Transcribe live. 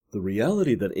The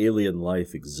reality that alien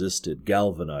life existed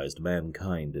galvanized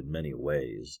mankind in many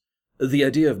ways. The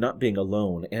idea of not being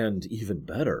alone, and, even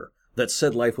better, that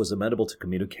said life was amenable to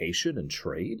communication and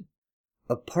trade?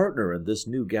 A partner in this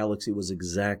new galaxy was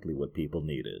exactly what people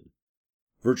needed.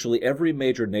 Virtually every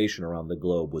major nation around the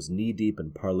globe was knee-deep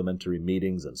in parliamentary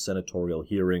meetings and senatorial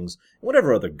hearings, and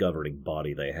whatever other governing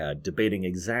body they had, debating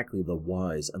exactly the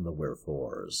whys and the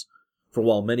wherefores. For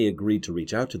while many agreed to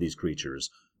reach out to these creatures,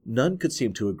 none could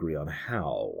seem to agree on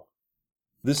how.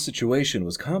 This situation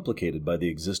was complicated by the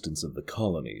existence of the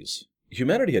colonies.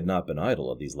 Humanity had not been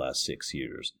idle these last 6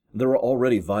 years. There were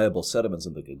already viable settlements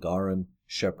in the Gagarin,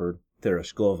 Shepard,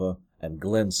 Tereshkova, and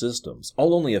Glen systems,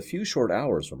 all only a few short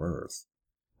hours from Earth.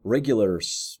 Regular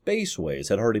spaceways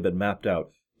had already been mapped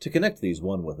out to connect these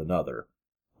one with another,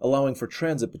 allowing for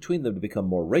transit between them to become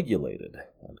more regulated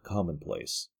and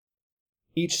commonplace.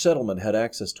 Each settlement had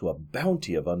access to a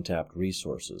bounty of untapped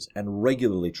resources and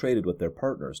regularly traded with their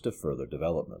partners to further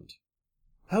development.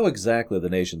 How exactly the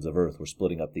nations of Earth were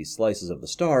splitting up these slices of the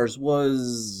stars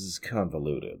was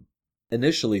convoluted.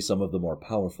 Initially, some of the more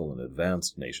powerful and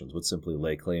advanced nations would simply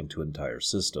lay claim to entire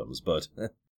systems, but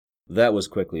that was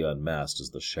quickly unmasked as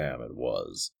the sham it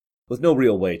was, with no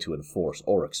real way to enforce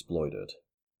or exploit it.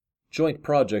 Joint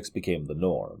projects became the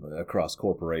norm, across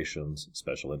corporations,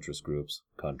 special interest groups,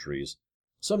 countries.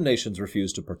 Some nations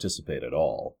refused to participate at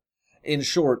all. In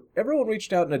short, everyone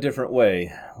reached out in a different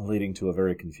way, leading to a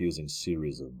very confusing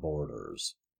series of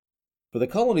borders. For the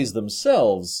colonies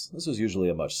themselves, this was usually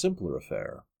a much simpler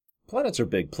affair. Planets are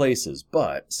big places,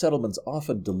 but settlements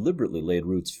often deliberately laid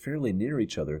roots fairly near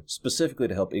each other, specifically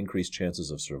to help increase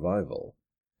chances of survival.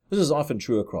 This is often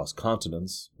true across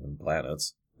continents, and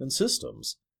planets, and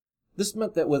systems. This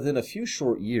meant that within a few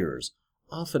short years,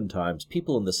 oftentimes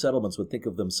people in the settlements would think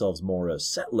of themselves more as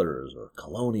settlers, or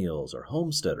colonials, or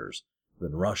homesteaders,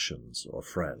 than Russians, or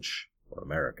French, or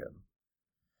American.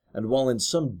 And while in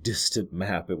some distant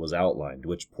map it was outlined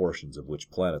which portions of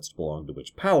which planets belonged to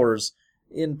which powers,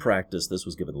 in practice this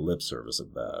was given lip service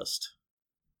at best.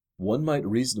 One might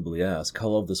reasonably ask how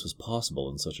all of this was possible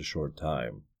in such a short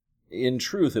time. In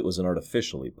truth, it was an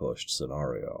artificially pushed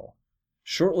scenario.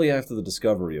 Shortly after the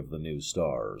discovery of the new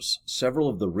stars, several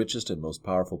of the richest and most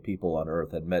powerful people on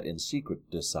Earth had met in secret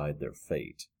to decide their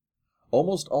fate.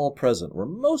 Almost all present were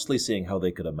mostly seeing how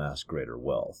they could amass greater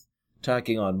wealth,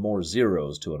 tacking on more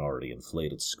zeros to an already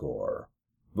inflated score.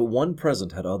 But one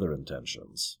present had other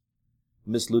intentions.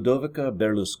 Miss Ludovica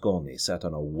Berlusconi sat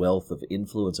on a wealth of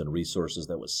influence and resources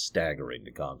that was staggering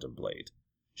to contemplate.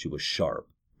 She was sharp,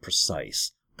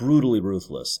 precise, brutally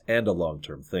ruthless, and a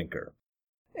long-term thinker.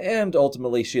 And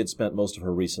ultimately she had spent most of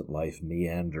her recent life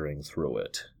meandering through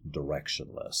it,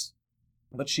 directionless.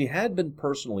 But she had been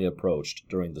personally approached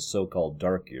during the so-called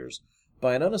dark years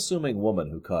by an unassuming woman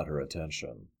who caught her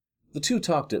attention. The two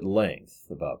talked at length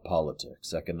about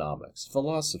politics, economics,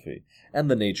 philosophy, and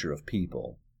the nature of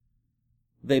people.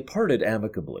 They parted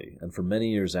amicably, and for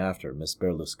many years after, Miss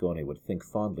Berlusconi would think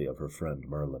fondly of her friend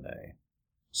Merlinet.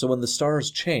 So when the stars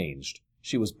changed,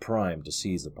 she was primed to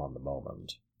seize upon the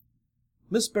moment.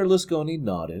 Miss Berlusconi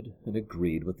nodded and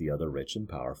agreed with the other rich and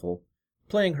powerful,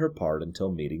 playing her part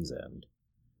until meeting's end.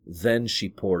 Then she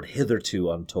poured hitherto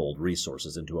untold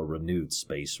resources into a renewed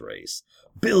space race.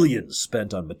 Billions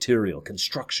spent on material,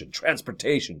 construction,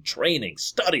 transportation, training,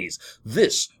 studies.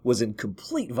 This was in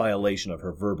complete violation of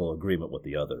her verbal agreement with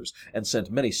the others, and sent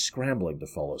many scrambling to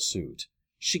follow suit.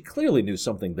 She clearly knew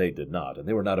something they did not, and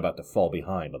they were not about to fall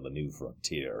behind on the new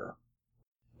frontier.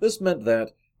 This meant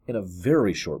that, in a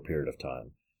very short period of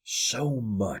time, so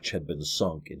much had been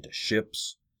sunk into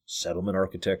ships, settlement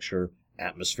architecture,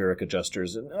 atmospheric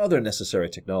adjusters, and other necessary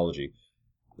technology,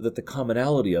 that the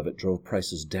commonality of it drove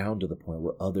prices down to the point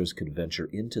where others could venture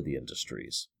into the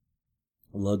industries.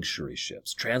 Luxury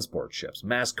ships, transport ships,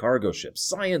 mass cargo ships,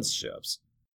 science ships.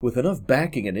 With enough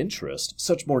backing and interest,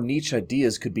 such more niche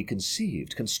ideas could be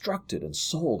conceived, constructed, and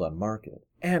sold on market.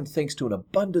 And thanks to an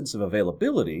abundance of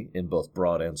availability, in both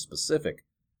broad and specific,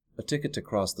 a ticket to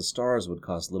cross the stars would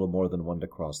cost little more than one to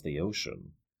cross the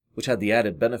ocean, which had the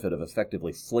added benefit of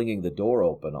effectively flinging the door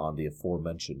open on the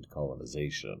aforementioned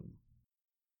colonization.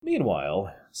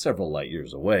 Meanwhile, several light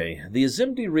years away, the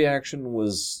Azimdi reaction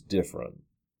was different.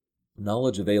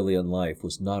 Knowledge of alien life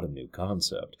was not a new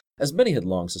concept, as many had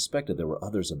long suspected there were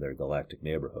others in their galactic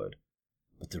neighborhood.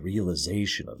 But the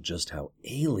realization of just how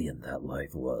alien that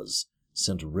life was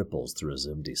sent ripples through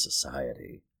Azimdi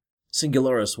society.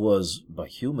 Singularis was, by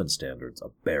human standards, a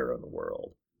barren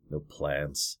world. No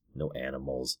plants, no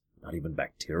animals, not even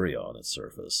bacteria on its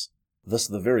surface. Thus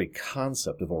the very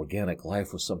concept of organic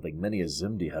life was something many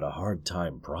Azimdi had a hard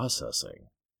time processing.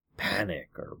 Panic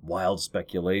or wild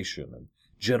speculation and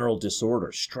general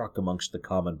disorder struck amongst the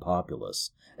common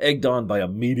populace, egged on by a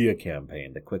media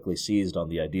campaign that quickly seized on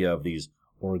the idea of these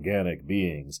organic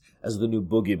beings as the new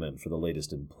boogeymen for the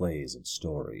latest in plays and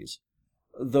stories.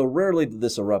 Though rarely did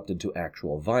this erupt into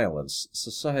actual violence,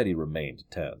 society remained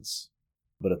tense.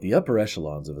 But at the upper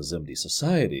echelons of Azimdi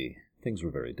society, things were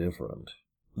very different.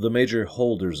 The major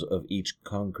holders of each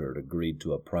concord agreed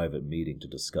to a private meeting to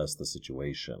discuss the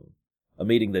situation, a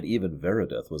meeting that even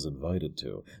Verideth was invited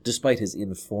to, despite his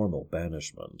informal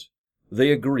banishment.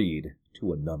 They agreed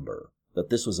to a number, that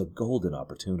this was a golden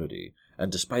opportunity,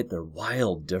 and despite their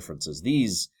wild differences,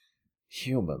 these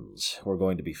humans were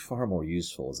going to be far more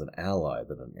useful as an ally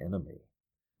than an enemy.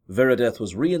 Verideth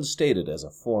was reinstated as a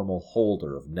formal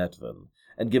holder of Netvin,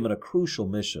 and given a crucial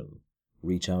mission: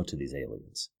 reach out to these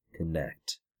aliens,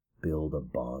 connect, build a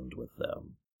bond with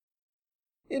them.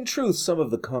 In truth, some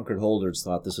of the conquered holders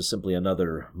thought this was simply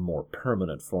another, more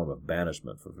permanent form of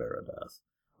banishment for Verideth.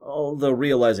 Although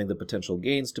realizing the potential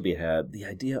gains to be had, the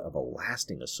idea of a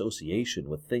lasting association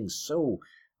with things so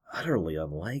utterly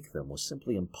unlike them was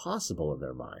simply impossible in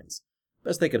their minds.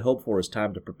 Best they could hope for is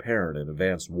time to prepare an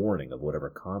advance warning of whatever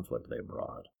conflict they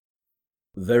brought.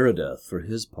 Verideth, for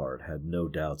his part, had no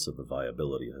doubts of the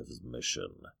viability of his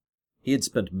mission. He had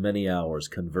spent many hours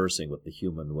conversing with the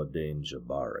human Wadain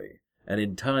Jabari, and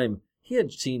in time he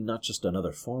had seen not just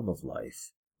another form of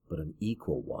life, but an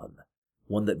equal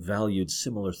one that valued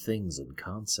similar things and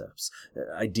concepts,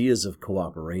 ideas of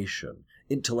cooperation,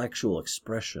 intellectual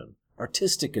expression,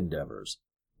 artistic endeavors,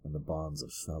 and the bonds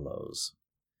of fellows.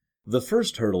 The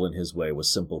first hurdle in his way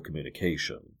was simple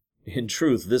communication. In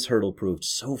truth, this hurdle proved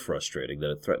so frustrating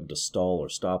that it threatened to stall or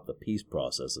stop the peace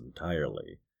process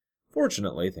entirely.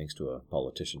 Fortunately, thanks to a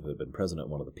politician who had been present at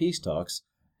one of the peace talks,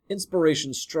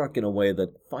 inspiration struck in a way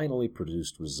that finally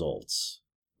produced results.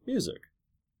 Music.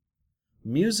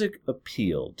 Music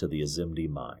appealed to the Azimdi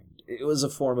mind. It was a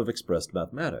form of expressed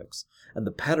mathematics, and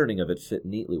the patterning of it fit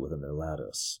neatly within their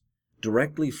lattice.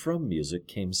 Directly from music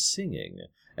came singing,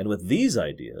 and with these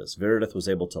ideas, Verideth was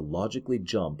able to logically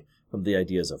jump from the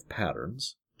ideas of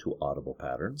patterns to audible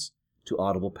patterns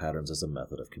as a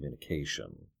method of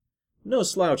communication. No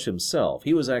slouch himself,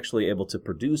 he was actually able to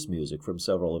produce music from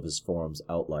several of his form's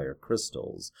outlier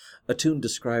crystals, a tune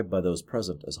described by those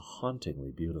present as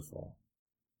hauntingly beautiful.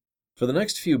 For the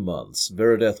next few months,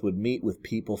 Verideth would meet with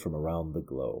people from around the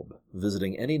globe,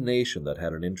 visiting any nation that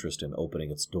had an interest in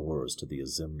opening its doors to the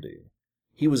Azimdi.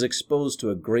 He was exposed to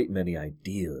a great many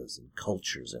ideas and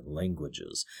cultures and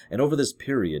languages, and over this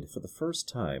period, for the first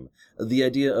time, the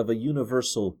idea of a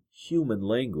universal human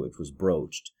language was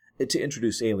broached, to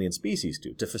introduce alien species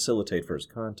to facilitate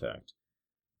first contact.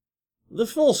 The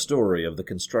full story of the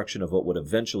construction of what would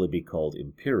eventually be called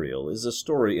Imperial is a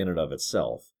story in and of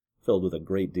itself, filled with a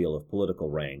great deal of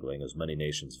political wrangling as many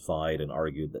nations vied and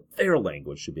argued that their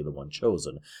language should be the one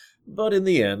chosen. But in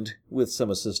the end, with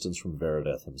some assistance from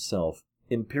Verideth himself,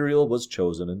 Imperial was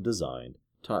chosen and designed,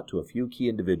 taught to a few key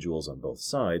individuals on both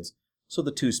sides, so the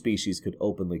two species could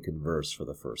openly converse for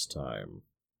the first time.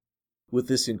 With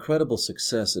this incredible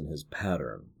success in his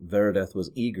pattern, Verideth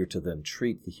was eager to then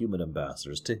treat the human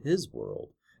ambassadors to his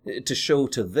world, to show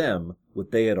to them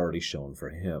what they had already shown for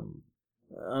him.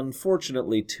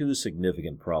 Unfortunately, two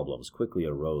significant problems quickly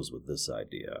arose with this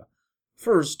idea.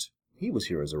 First, he was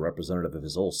here as a representative of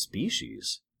his whole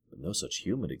species, but no such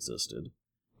human existed.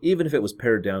 Even if it was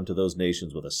pared down to those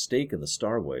nations with a stake in the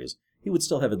Starways, he would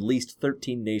still have at least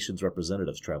 13 nations'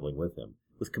 representatives traveling with him,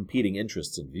 with competing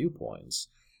interests and viewpoints.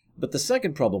 But the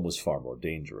second problem was far more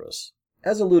dangerous.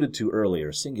 As alluded to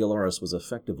earlier, Singularis was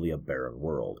effectively a barren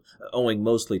world, owing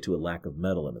mostly to a lack of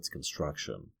metal in its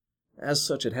construction. As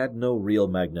such, it had no real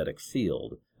magnetic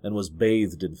field, and was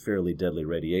bathed in fairly deadly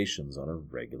radiations on a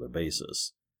regular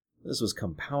basis. This was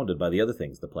compounded by the other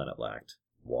things the planet lacked: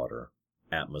 water,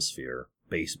 atmosphere,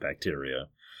 base bacteria.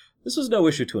 This was no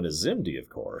issue to an Azimdi, of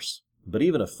course, but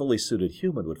even a fully suited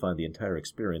human would find the entire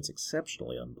experience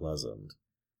exceptionally unpleasant.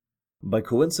 By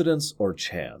coincidence or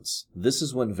chance, this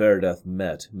is when Verideth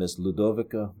met Miss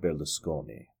Ludovica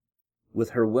Berlusconi.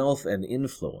 With her wealth and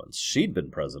influence, she'd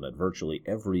been present at virtually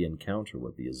every encounter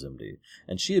with the Azimdi,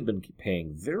 and she had been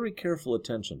paying very careful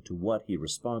attention to what he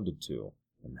responded to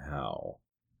and how.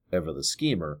 Ever the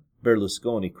schemer,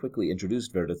 Berlusconi quickly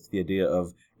introduced Verideth to the idea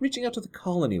of reaching out to the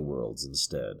colony worlds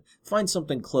instead, find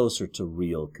something closer to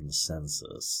real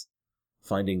consensus.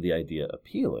 Finding the idea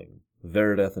appealing,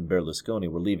 Verideth and Berlusconi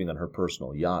were leaving on her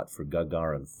personal yacht for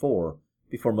Gagarin 4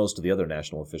 before most of the other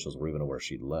national officials were even aware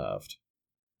she'd left.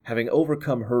 Having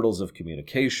overcome hurdles of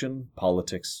communication,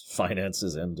 politics,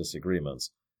 finances, and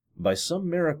disagreements, by some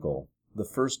miracle, The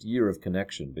first year of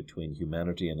connection between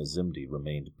humanity and Azimdi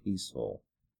remained peaceful.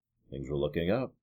 Things were looking up.